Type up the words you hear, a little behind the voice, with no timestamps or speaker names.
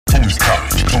Tony's top.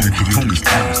 Tony's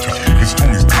top. It's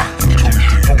Tony's top.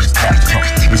 Tony's top.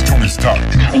 It's Tony's top.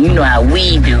 And you know how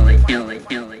we do it.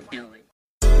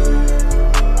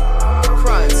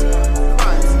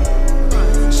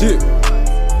 Shit.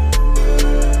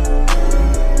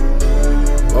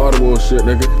 All the bullshit,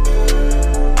 nigga.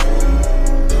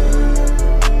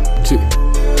 Shit.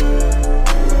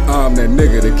 I'm that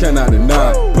nigga that cannot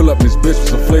deny. Pull up this bitch with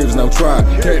some flavors, now try.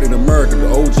 Captain America, the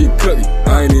OG cookie.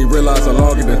 I ain't even realize how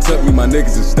long it done took me. My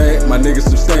niggas is stank, my niggas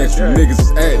substantial. Niggas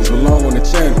is addicts, belong on the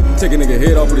channel. Take a nigga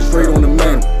head off, put it straight on the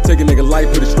mantle. Take a nigga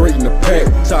life, put it straight in the pack.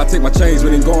 Try to take my chains,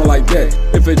 but ain't going like that.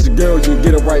 If it's your girl, you can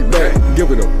get it right back. Give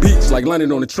it a beach like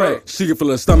London on the track. She can feel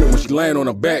her stomach when she land on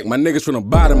her back. My niggas from the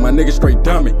bottom, my niggas straight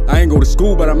dummy. I ain't go to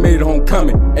school, but I made it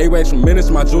homecoming. A-Wax from Menace,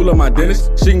 my jeweler, my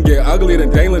dentist. She can get uglier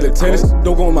than dangling the tennis.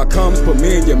 Don't go in my comments, put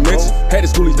me in your mentions. Had to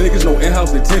school these niggas, no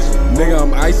in-house detention. Nigga,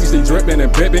 I'm icy, stay drippin'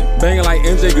 and pippin'. Banging like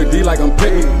MJ, good D like I'm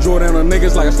Pippen. Draw down on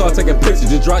niggas like I start taking pictures.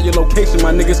 Just drop your location,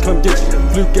 my niggas come get you.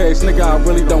 Fluke ass nigga, I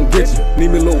really don't get you.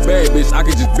 Need me a little bad bitch, I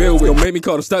can just build with. Don't make me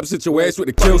call the stop, sit your ass with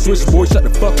the kill switch. Boy, shut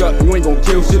the fuck up, you ain't gon'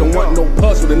 kill shit. Don't want no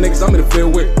puss with the niggas I'm in the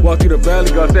field with. Walk through the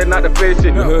valley, God said not the fish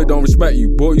shit. The hood don't respect you,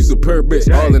 boy, you superb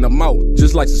bitch. All in the mouth,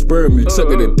 just like some sperm. Took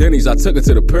her to Denny's, I took her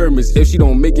to the pyramids. If she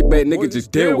don't make it bad, nigga,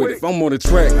 just deal with it. If I'm on the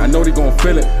track, I know they gon'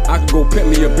 feel it. I could go pimp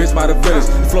me a bitch by the village.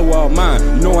 The flow all mine,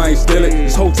 you know I ain't stealing.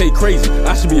 This whole take crazy,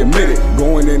 I should be admitted.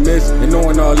 Going in this and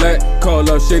knowing all that. Call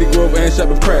up Shady Grove and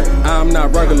Shepherd Pratt. I'm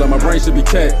not regular, my brain should be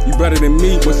cat. You better than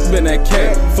me, but spin that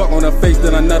cat. Fuck on her face,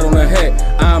 then I nut on her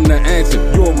hat. I'm the answer,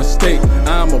 you're a mistake.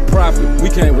 I'm a prophet, we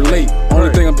can't relate.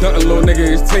 Only thing I'm dunking, little nigga,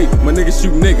 is tape. My niggas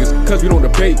shoot niggas, cause we don't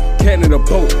debate. Cat in a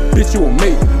boat, bitch, you a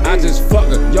mate. I just fuck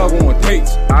her, y'all go on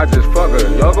dates. I just fuck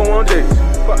her, y'all go on dates.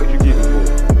 Fuck what you get me for?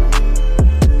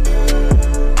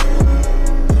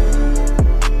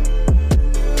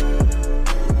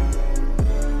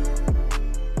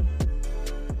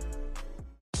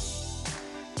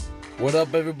 What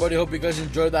up, everybody? Hope you guys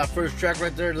enjoyed that first track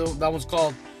right there. That one's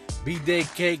called B-Day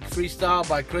Cake Freestyle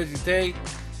by Crazy Tay.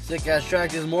 Sick ass track.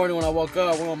 This morning when I woke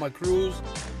up, I went on my cruise.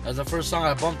 That's the first song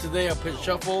I bumped today. I put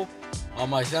shuffle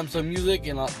on my Samsung Music,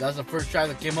 and that's the first track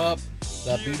that came up.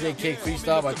 That B-Day Cake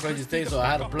Freestyle by Crazy Tay. So I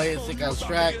had to play it. Sick ass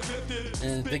track.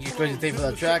 And thank you, Crazy Tay, for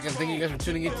that track. And thank you guys for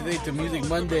tuning in today to Music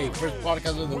Monday, first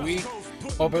podcast of the week.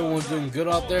 Hope everyone's doing good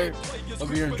out there.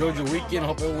 Hope you enjoyed your weekend.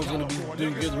 Hope everyone's gonna be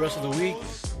doing good the rest of the week.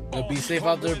 Be safe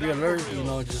out there, be alert,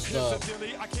 just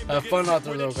have fun out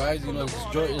there though, guys,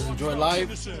 just enjoy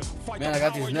life. Man, I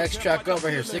got this next track up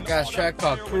right here, sick ass track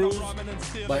called Cruise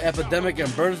by Epidemic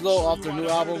and Burnslow off their new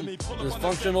album,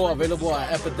 Dysfunctional, available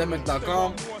at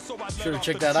epidemic.com. Sure to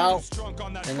check that out.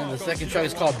 And then the second track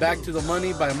is called Back to the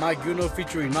Money by Mike Guno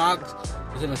featuring Knox.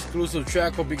 It's an exclusive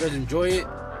track, hope you guys enjoy it.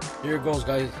 Here it goes,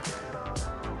 guys.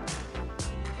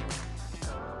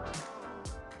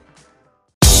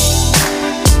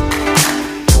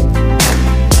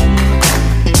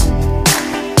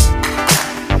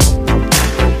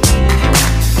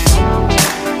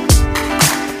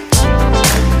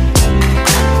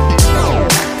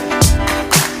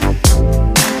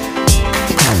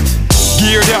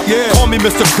 Yeah. Call me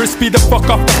Mr. Crispy, the fuck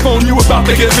off the phone, you about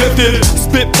to get lifted.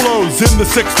 Spit flows in the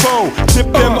 6-4,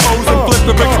 dip them O's and flip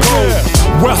the Rick's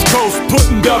West Coast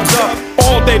putting dubs up,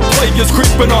 all day players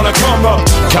creeping on a come up.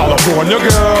 California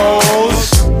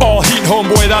girls, all heat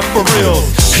homeboy, that's for real.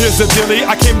 Here's a dilly,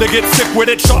 I came to get sick with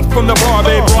it, shot from the bar,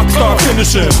 babe, rockstar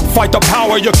finishing. Fight the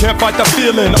power, you can't fight the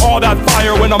feeling. All that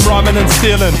fire when I'm rhyming and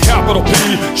stealing. Capital P,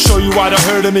 show you why they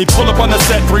heard of me. Pull up on the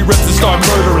set, 3 rips and start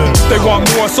murdering. They want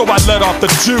more, so I let off the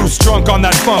juice. Drunk on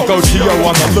that funk, OTO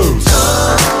on the loose.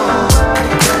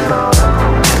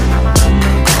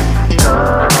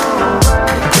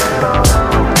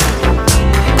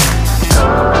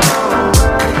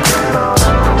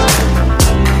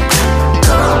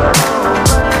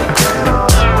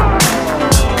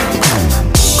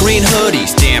 Green hoodie,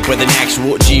 stamp with an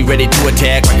actual G, ready to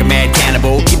attack like a mad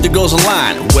cannibal. Keep the goals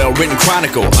aligned, well-written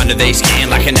chronicle. Under they scan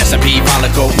like an S&P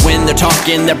follicle. When they're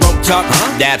talking, they're broke talk,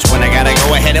 that's when I gotta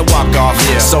go ahead and walk off.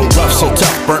 So rough, so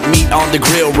tough, burnt meat on the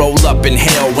grill. Roll up in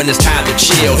hell when it's time to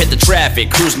chill. Hit the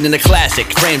traffic, cruising in the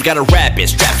classic. Frames gotta wrap it,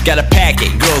 straps gotta pack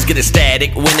it. Girls get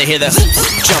ecstatic when they hear the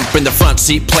jump in the front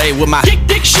seat, play with my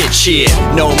shit.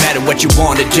 No matter what you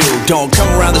wanna do, don't come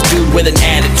around this dude with an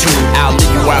attitude. I'll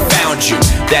leave you where I found you.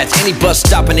 That's any bus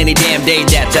stopping any damn day,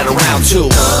 that's at around 2.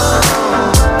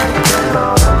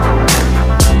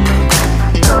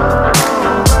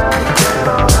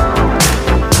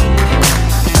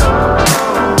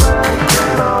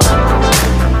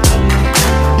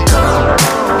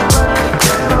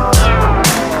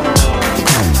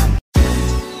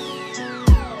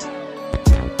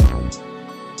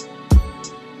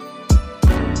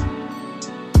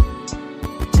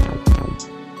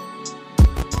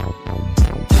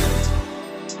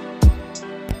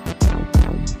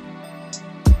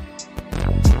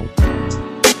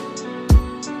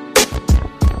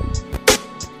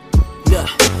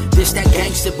 bust that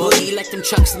gangster booty like them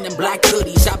Chucks and them black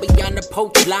hoodies. I be on the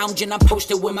porch lounge and I'm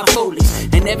posted with my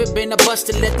Foleys. Ain't never been a bust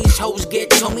to let these hoes get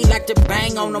to me. Like to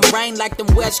bang on them rain like them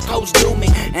West Coast do me.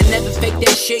 And never fake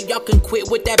that shit, y'all can quit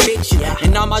with that bitch.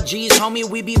 And all my G's, homie,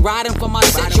 we be riding for my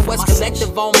section. West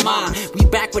Collective on mine. We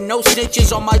back with no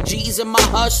snitches. On my G's and my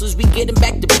hustlers, we getting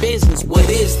back to business. What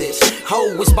is this?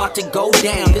 Ho, it's about to go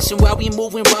down. Listen while we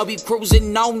moving, while we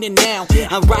cruising on and now.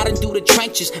 I'm riding through the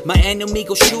trenches. My enemy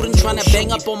go shooting, trying to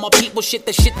bang up on my people. Shit,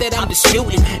 the shit that I'm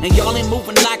disputing. And y'all ain't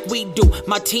moving like we do.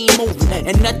 My team moving.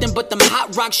 And nothing but them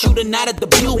hot rocks shooting out of the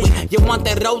Buick. You want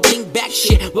that old thing back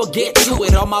shit? We'll get to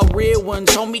it. All my real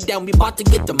ones hold me down. We about to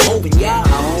get them moving, yeah.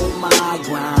 On my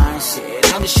grind,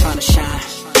 shit. I'm just trying to shine.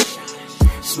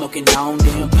 Smoking on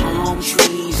them palm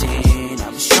trees and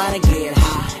I'm just trying to get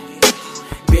high.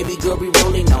 Baby girl be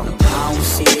rolling on a pound.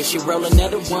 See, she roll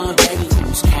another one, baby,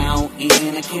 who's counting?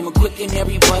 I came up quick and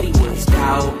everybody was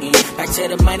doubting. Back to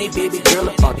the money, baby girl,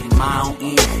 up on the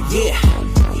mountain. Yeah.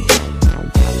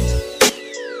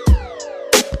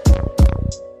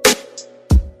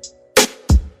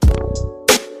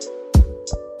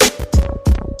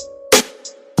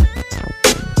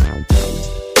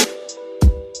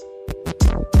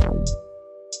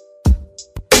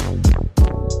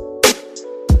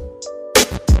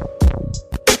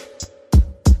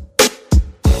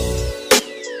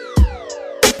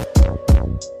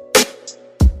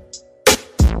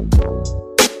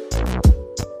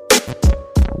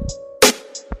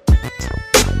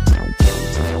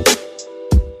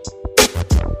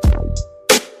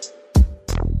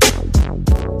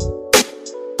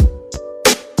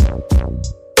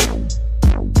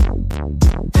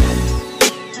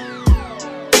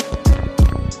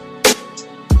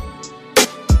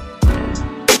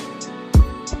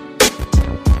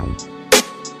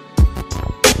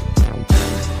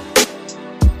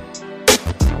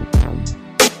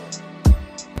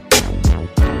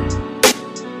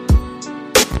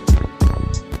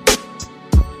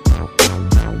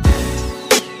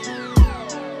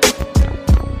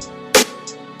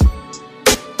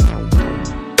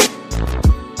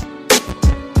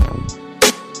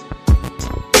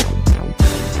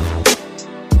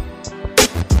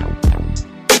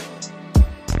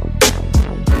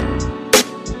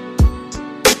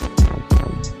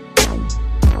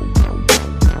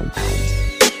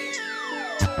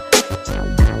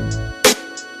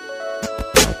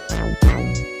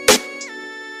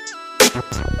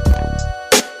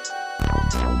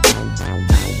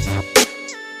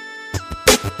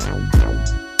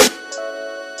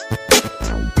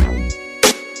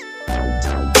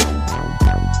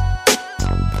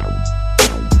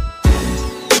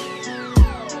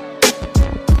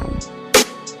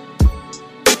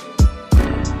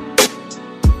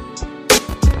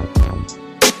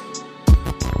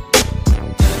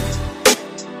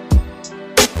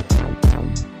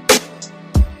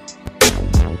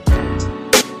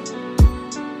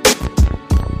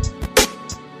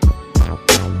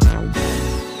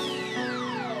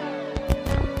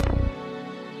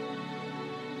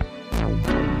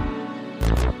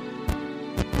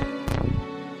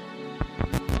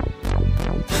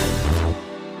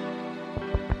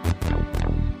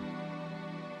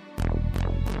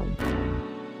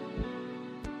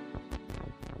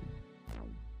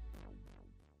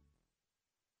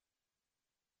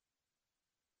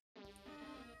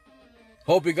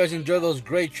 Hope you guys enjoyed those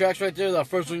great tracks right there. That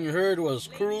first one you heard was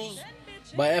Cruise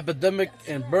by Epidemic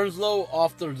and Burnslow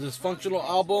off their Dysfunctional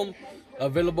album.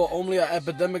 Available only at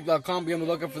epidemic.com. Be on the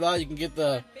lookout for that. You can get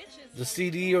the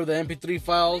CD or the MP3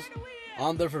 files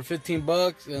on there for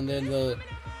 $15. And then if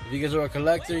you guys are a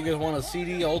collector, you guys want a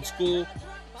CD, old school,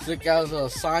 sick as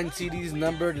signed CDs,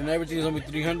 numbered and everything. There's only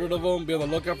 300 of them. Be on the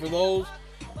lookout for those.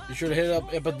 Be sure to hit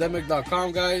up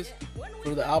epidemic.com, guys,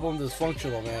 for the album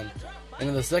Dysfunctional, man. And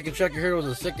then the second track you heard was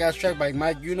a sick-ass track by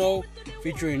Mike Uno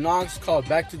featuring Knox called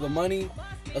Back to the Money.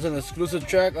 That's an exclusive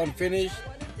track, unfinished.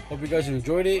 Hope you guys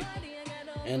enjoyed it.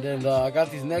 And then I got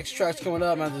these next tracks coming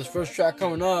up, man. This first track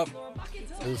coming up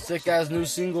is a sick-ass new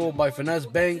single by Finesse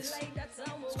Banks.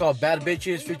 It's called Bad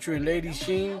Bitches featuring Lady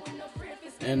Sheen.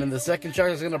 And then the second track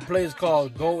that's going to play is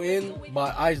called Go In by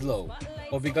Islow.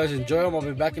 Hope you guys enjoy them. I'll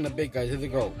be back in a bit, guys. Here they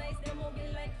go.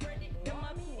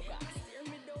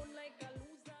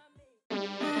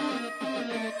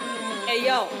 Hey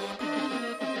yo,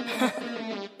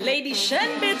 Lady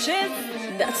Shen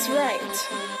bitches, that's right.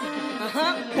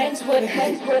 Thanks for the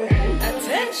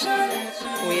attention.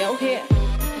 We out here,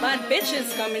 bad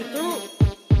bitches coming through.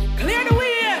 Clear the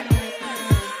way.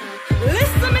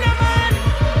 Listen me now, man.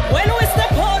 When we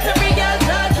step out, every girl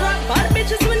start drop. Bad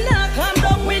bitches will not come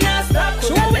down, we not stop.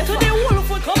 Show it to the wolf,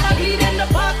 we come and lead in the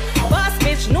pack.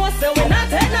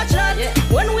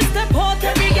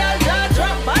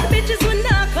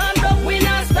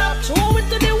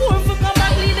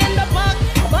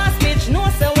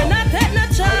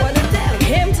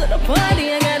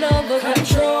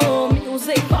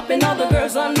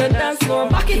 snore.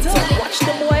 Back it up, watch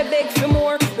the boy beg for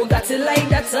more. We got it like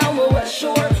that and we well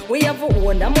sure. We have our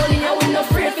own money and we not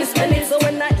afraid to spend it. So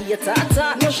when I hear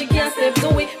talk, no she can't step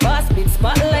to it. Pass bit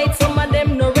spotlight, some of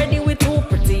them not ready. We too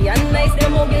pretty and nice,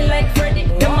 them ugly like Freddy.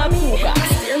 Them a cougar,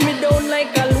 steer me down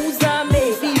like a loser.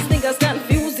 Make these niggas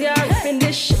confuse ya, ripping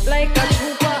this shit like a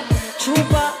trooper.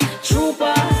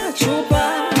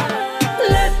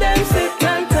 Let them sit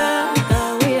and talk.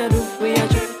 We a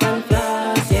drip and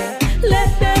floss, yeah.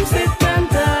 Let them sit and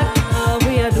talk.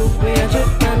 We a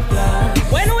drip and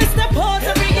floss. When we step out,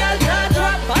 every girl jaw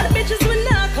drop. All the bitches we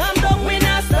not calm down, we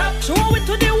not stop. Throw it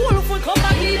to the wolf, we come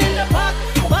back lead in the pack.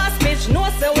 Boss bitch, no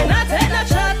say we not take no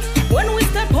chat. When we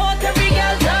step out, every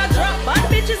girl jaw drop. All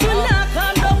the bitches we not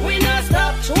calm down, we not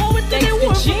stop. Throw it to the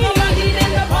wolf, we come back lead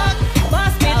in the pack.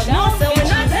 Boss bitch, no say we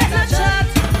not take no chat.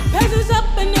 Pesos up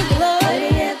in the club.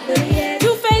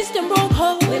 Two-faced and broke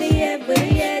hoes.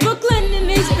 Brooklyn in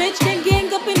this bitch can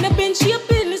gang up in the bench. She up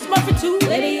in this Murphy too.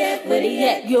 Where they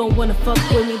at? You don't wanna fuck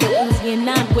with me, but Uzi and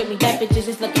I'm with me. That bitches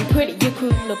is looking pretty. Your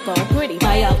crew look all pretty.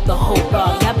 Buy out the whole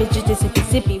bar. Y'all bitches just hit the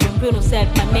zippy. When Bruno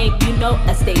said my name, you know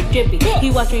I stay drippy.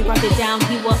 He watch me rock it down.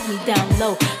 He walk me down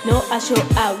low. No, I show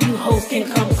out. You hoes can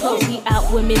come close. He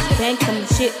out with Miss Banks. I'm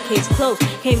the shit case closed.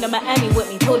 Came to Miami with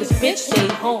me. Told this bitch stay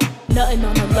home. Nothing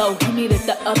on the low, he needed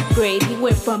the upgrade. He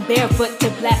went from barefoot to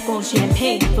black on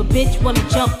champagne. If a bitch wanna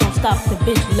jump, don't stop the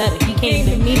bitch, let it. He came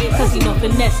to me, cause he know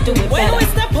finesse, do it better. When we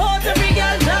step out, every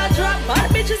girl jaw drop. All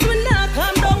the bitches we not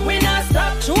calm down, we not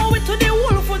stop. Throw it to the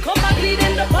wolf, we come back lead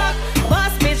in the pack.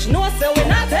 Boss bitch, no say we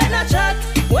not take no chat.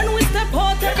 When we step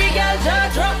out, every girl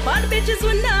jaw drop. All the bitches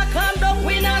we not calm down,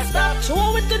 we not stop.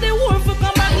 Throw it to the wolf, we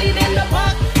come back lead in the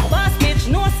pack. Boss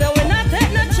bitch, no say we not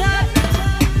take no chat.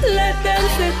 Let them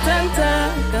sit and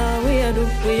talk, we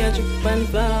a drip and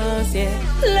floss, yeah.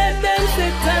 Let them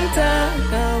sit and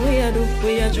talk, we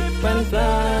a drip and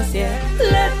floss, yeah.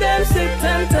 Let them sit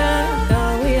and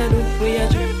talk, we a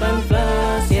drip and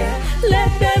floss, yeah.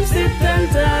 Let them sit and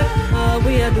talk,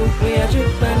 we a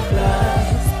drip and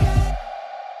floss.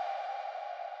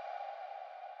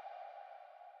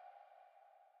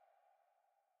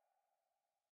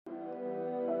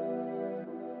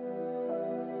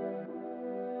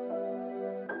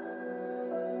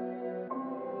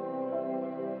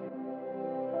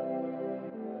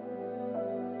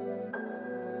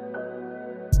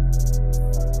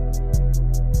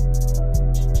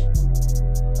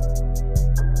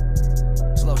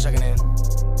 Slow checking in.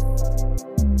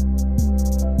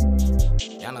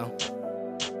 Y'all know.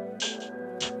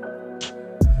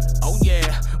 Oh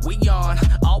yeah, we on,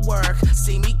 all work,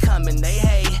 see me coming, they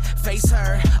hate, face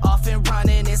her, off and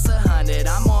running, it's 100,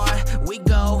 I'm on, we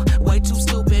go, way too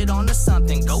stupid on to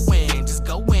something, go in, just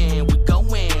go in, we go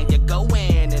in, you go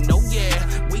in, and oh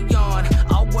yeah, we on,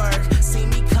 all work, see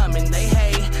me coming, they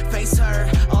hate, face her,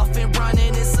 off and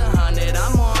running, it's 100,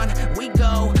 I'm on, we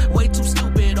go, way too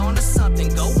stupid on to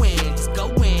something, go in, just go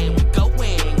in, we go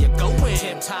in, you go in,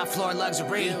 tip top floor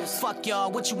luxury, fuck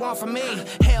y'all, what you want from me,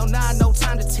 hell nah, no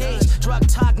time to teach, drug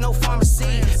talk, no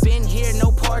pharmacy, been here,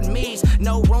 no pardon me's,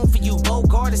 no room for you, go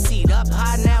guard a seat, up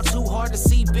high now, too hard to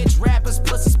see, bitch rappers,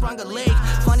 pussy sprung a leak,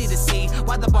 funny to see,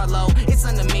 why the bar low, it's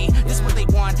under me, this what they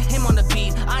want, him on the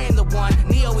beat, I am the one,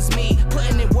 Neo is me,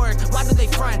 putting in work, why do they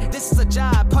front, this is a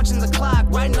job, punching the clock,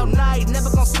 riding all night, never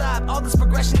gonna stop, all this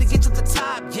progression to get to the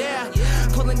top, yeah,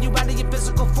 pulling you out of your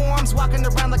physical forms, walking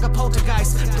around like a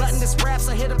poltergeist, gluttonous raps,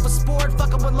 I hit it for sport,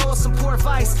 fucking with Lois, some poor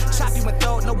advice, chop you and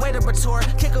throat, no way to retort,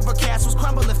 kick over castles,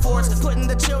 crumbling forts, putting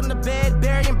the children to bed,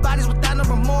 burying bodies without no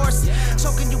remorse,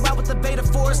 choking you out with the beta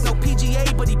force, no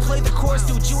PGA, but he played the course,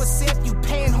 dude, you a sip, you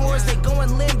paying whores, they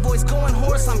going limb, boys going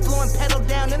horse, I'm flowing pedal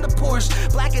down in the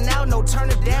Porsche, blacking out, no turn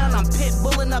it down, I'm pit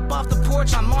bulling up off the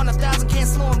porch, I'm on 1,000, can't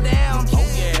slow him down, oh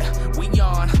yeah, we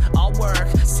on, all work,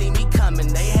 see me coming,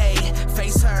 they hate,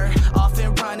 face her, off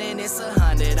and running, it's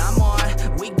 100, I'm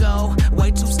on, we go,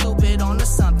 way too stupid on to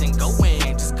something, go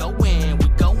in, just go in, we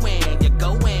go in, you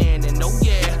go in, and oh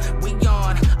yeah, we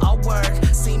on, all work,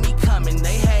 see me coming,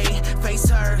 they hate, face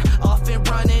her, off and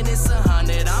running, it's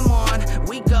 100, I'm on,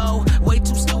 we go, way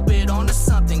too stupid on to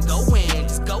something, go in,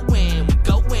 just go in, we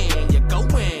go in, you go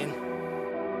in.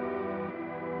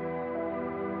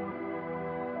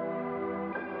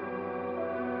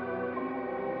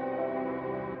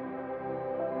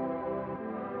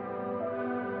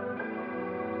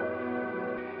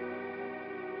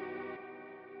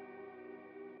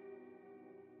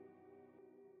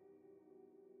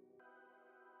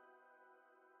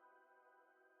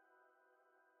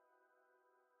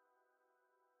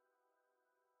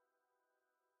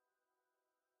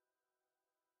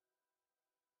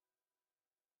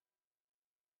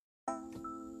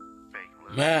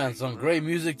 Man, some great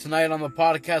music tonight on the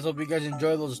podcast. Hope you guys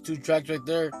enjoy those 2 tracks right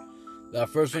there. That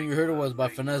first one you heard was by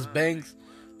Finesse Banks.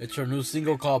 It's her new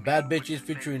single called Bad Bitches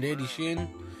featuring Lady Shin.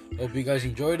 Hope you guys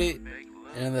enjoyed it.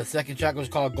 And the second track was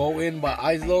called Go In by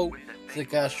Islo.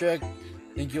 Sick ass track.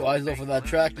 Thank you, Islo, for that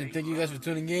track. And thank you guys for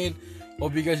tuning in.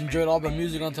 Hope you guys enjoyed all the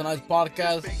music on tonight's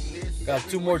podcast. Got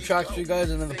 2 more tracks for you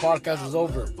guys and then the podcast is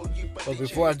over. But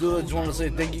before I do it, I just want to say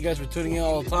thank you guys for tuning in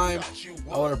all the time.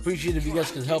 I would appreciate if you guys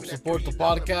could help support the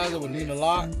podcast. It would mean a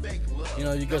lot. You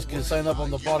know, you guys can sign up on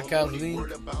the podcast link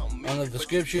on the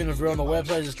description. If you're on the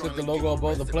website, just click the logo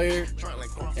above the player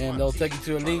and they'll take you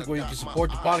to a link where you can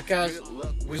support the podcast.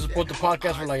 We support the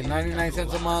podcast for like 99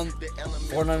 cents a month,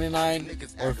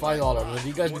 $4.99, or $5. If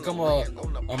you guys become a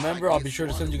member, I'll be sure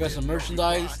to send you guys some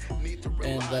merchandise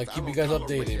and keep you guys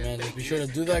updated, man. Just be sure to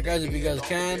do that, guys, if you guys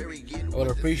can. I would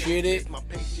appreciate it.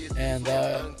 And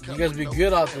you guys be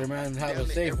good out there, man. Have a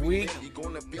safe week.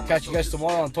 Catch you guys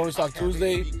tomorrow on Tony Stock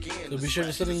Tuesday. So be sure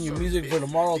to send in your music for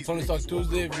tomorrow, Tony Stock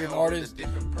Tuesday. If you're an artist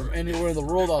from anywhere in the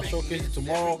world, I'll showcase it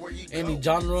tomorrow. Any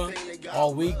genre,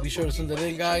 all week. Be sure to send it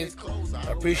in, guys.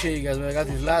 I appreciate you guys, man. I got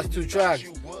these last 2 tracks.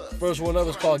 First one up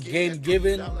is called Game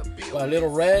Given by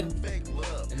Little Red.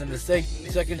 And then the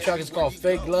second track is called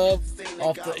Fake Love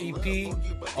off the EP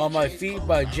On My Feet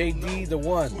by JD The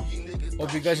One.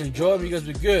 Hope you guys enjoy. You guys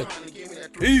be good.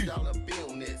 Peace.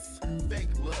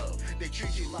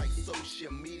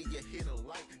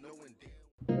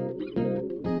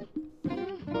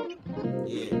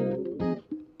 Yeah.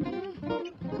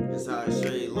 That's how I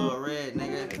show you, Lil Red,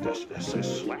 nigga. That's a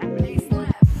slap. We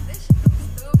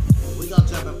gon'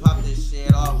 jump and pop this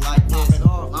shit off like this.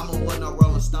 Mama wasn't no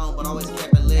Rolling Stone, but always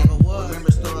kept it lit.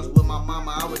 Remember stories with my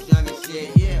mama, I was young as shit.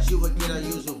 She would get her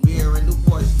usual beer and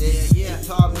Newport stick. She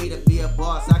taught me to be a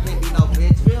boss, I can't be no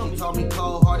bitch. She told me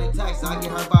cold-hearted taxes, I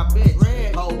get hurt by bitch.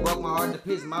 Hoe broke my heart to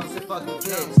pieces, mama said fuck the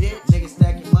bitch. Niggas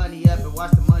stack your money up and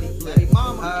watch the money flip.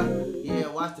 Yeah,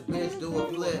 watch the bitch do a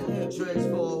flip. Tricks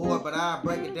for a whore, but I'll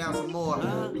break it down some more.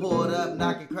 Pull it up,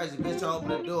 knocking crazy, bitch, open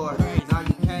the door. Now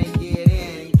you can't get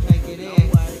in, you can't get in.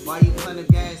 Why you playing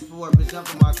the games for? Bitch, jump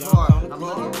in my car. I'm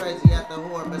looking crazy at the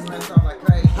whore, but smash off like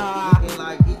crazy. Looking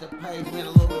like eat the pavement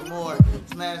a little bit more.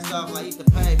 Smash off like eat the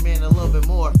pavement a little bit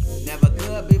more. Never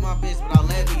could be my bitch, but I'll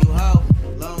label you hoe.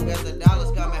 Long as the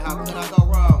dollars coming, how could I go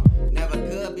wrong? Never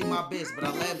could be my bitch, but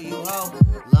I'll label you hoe.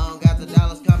 Long as the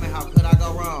dollars coming, how could I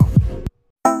go wrong?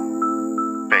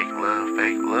 Fake love,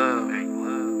 fake love, fake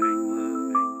love,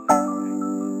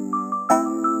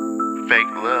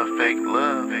 fake love, fake love, fake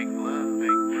love, fake love.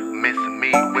 Missing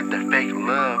me with the fake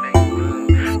love,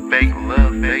 fake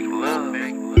love, fake love,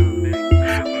 fake love.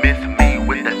 Missing me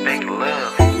with the fake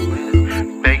love,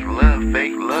 fake love,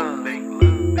 fake love, fake love.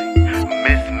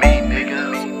 Miss me, nigga.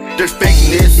 There's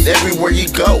fakeness everywhere you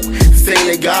go. Saying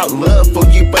they got love for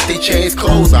you, but they change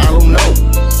clothes. I don't know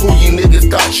who you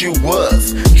niggas thought you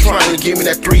was. Trying to give me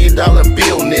that $3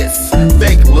 billness.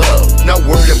 Fake love, not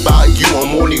worried about you,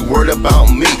 I'm only worried about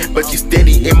me. But you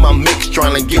steady in my mix,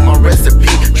 trying to get my recipe.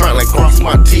 Trying to cross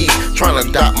my T's, trying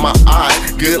to dot my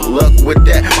I's. Good luck with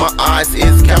that, my eyes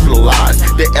is capitalized.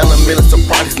 The element of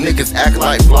surprise, niggas act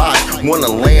like flies. Wanna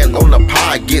land on the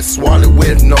pie, get swallowed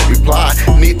with no reply.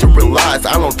 Need to realize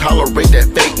I don't tolerate that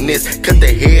fakeness. Cut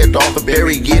the head off and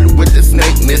bury it with the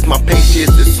snakeness. My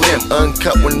patience is slim,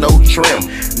 uncut with no trim.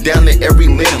 Down to every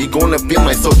limb, you gonna feel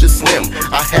my soldier slim.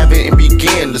 I haven't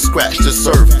began to scratch the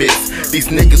surface. These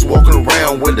niggas walking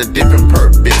around with a different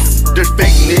purpose. There's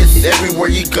fakeness everywhere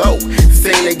you go.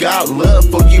 Saying they got love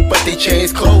for you, but they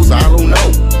change clothes. I don't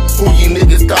know who you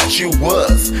niggas thought you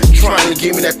was. Trying to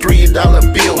give me that $3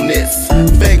 billness.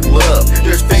 Fake love,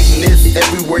 there's fakeness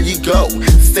everywhere you go.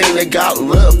 Saying they got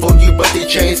love for you, but they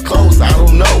change clothes. I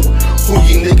don't know who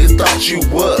you niggas thought you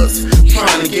was.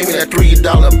 Trying to give me that $3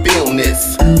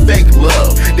 billness. Fake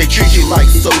love, they treat you like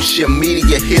social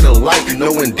media, hit a like,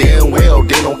 knowing damn well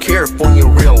they don't care for your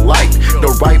real life. The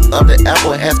ripe of the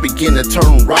apple has begun to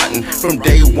turn rotten. From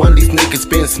day one, these niggas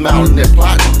been smiling and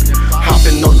plotting.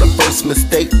 Hopping on the first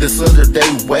mistake, this other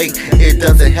day wait. It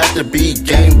doesn't have to be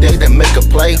game day to make a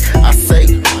play. I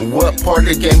say, what part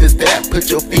of the game is that? Put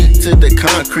your feet to the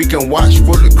concrete and watch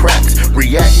for the cracks.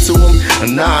 React to them,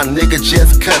 nah nigga,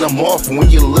 just cut them off.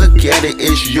 When you look at it,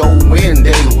 it's your win,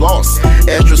 they lost.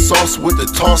 Extra sauce with the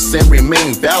toss and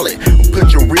remain valid.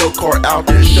 Put your real card out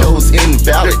there, shows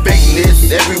invalid. Fakeness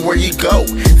everywhere you go.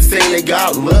 Saying they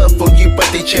got love for you,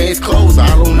 but they change clothes. I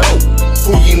don't know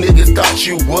who you niggas thought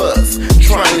you was.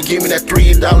 Trying to give me that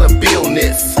 $3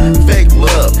 billness. Fake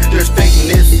love, there's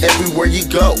fakeness everywhere you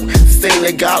go. Saying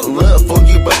they got love for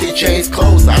you, but they change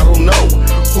clothes. I don't know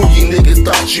who you niggas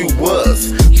thought you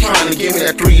was. Trying to give give me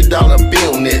that $3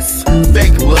 billness.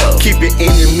 Fake love, keep your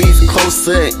enemies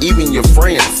closer and even your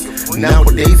friends.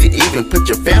 Nowadays, you even put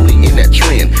your family in that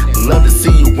trend. Love to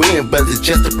see you win, but it's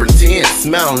just a pretend.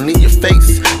 Smiling in your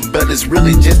face, but it's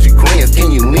really just your grins.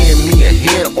 Can you lend me a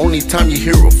hand only time you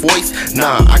hear a voice?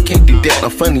 Nah, I can't do that.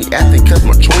 I'm funny acting cause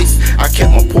my choice. I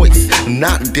kept my poise,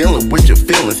 not dealing with your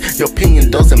feelings. Your opinion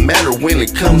doesn't matter when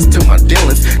it comes to my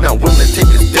dealings. Not willing to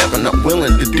take a step and not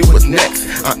willing to do what's next.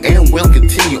 I am will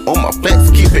continue on my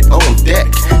flex, keep it on deck.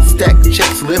 Stack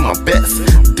checks, live my best.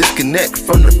 Disconnect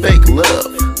from the fake love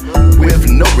with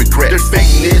no regret. There's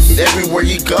fakeness everywhere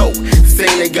you go.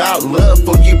 Saying they got love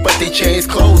for you, but they changed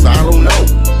clothes. I don't know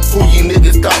who you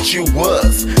niggas thought you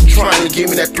was, trying to give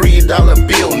me that $3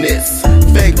 billness.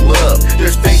 Fake love,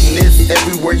 there's fakeness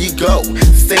everywhere you go.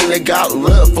 Saying they got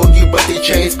love for you, but they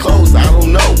changed clothes. I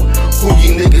don't know who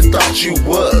you niggas thought you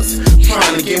was,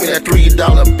 trying to give me that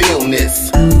 $3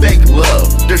 billness. Fake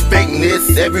love, there's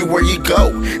fakeness everywhere you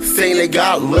go. Saying they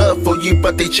got love for you,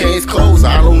 but they changed clothes.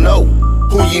 I don't know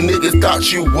who you niggas thought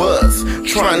you was,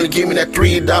 trying to give me that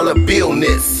 $3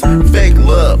 billness. Fake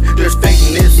love, there's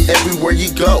fakeness everywhere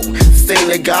you go. Saying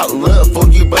they got love for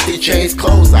you, but they changed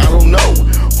clothes. I don't know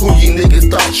who you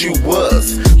niggas thought you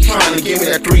was, trying to give me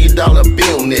that $3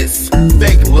 billness.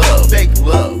 Fake love, fake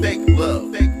love, fake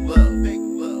love, fake love, fake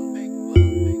love, fake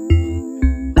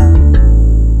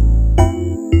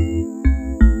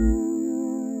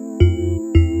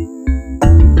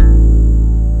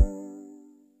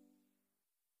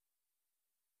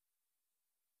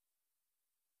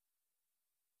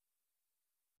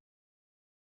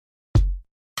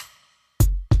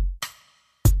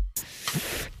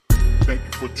Thank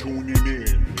you for tuning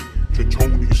in to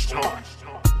Tony's Talk,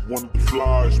 one of the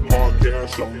flyest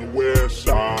podcasts on the west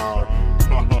side.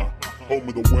 Home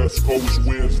of the West Coast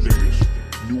Wednesdays.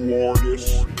 New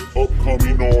artists,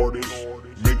 upcoming artists.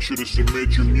 Make sure to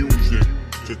submit your music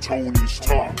to Tony's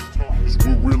Talk, cause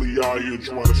we're really out here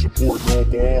trying to support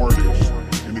local artists.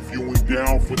 And if you ain't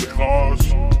down for the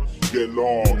cause, get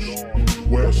lost.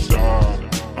 West side.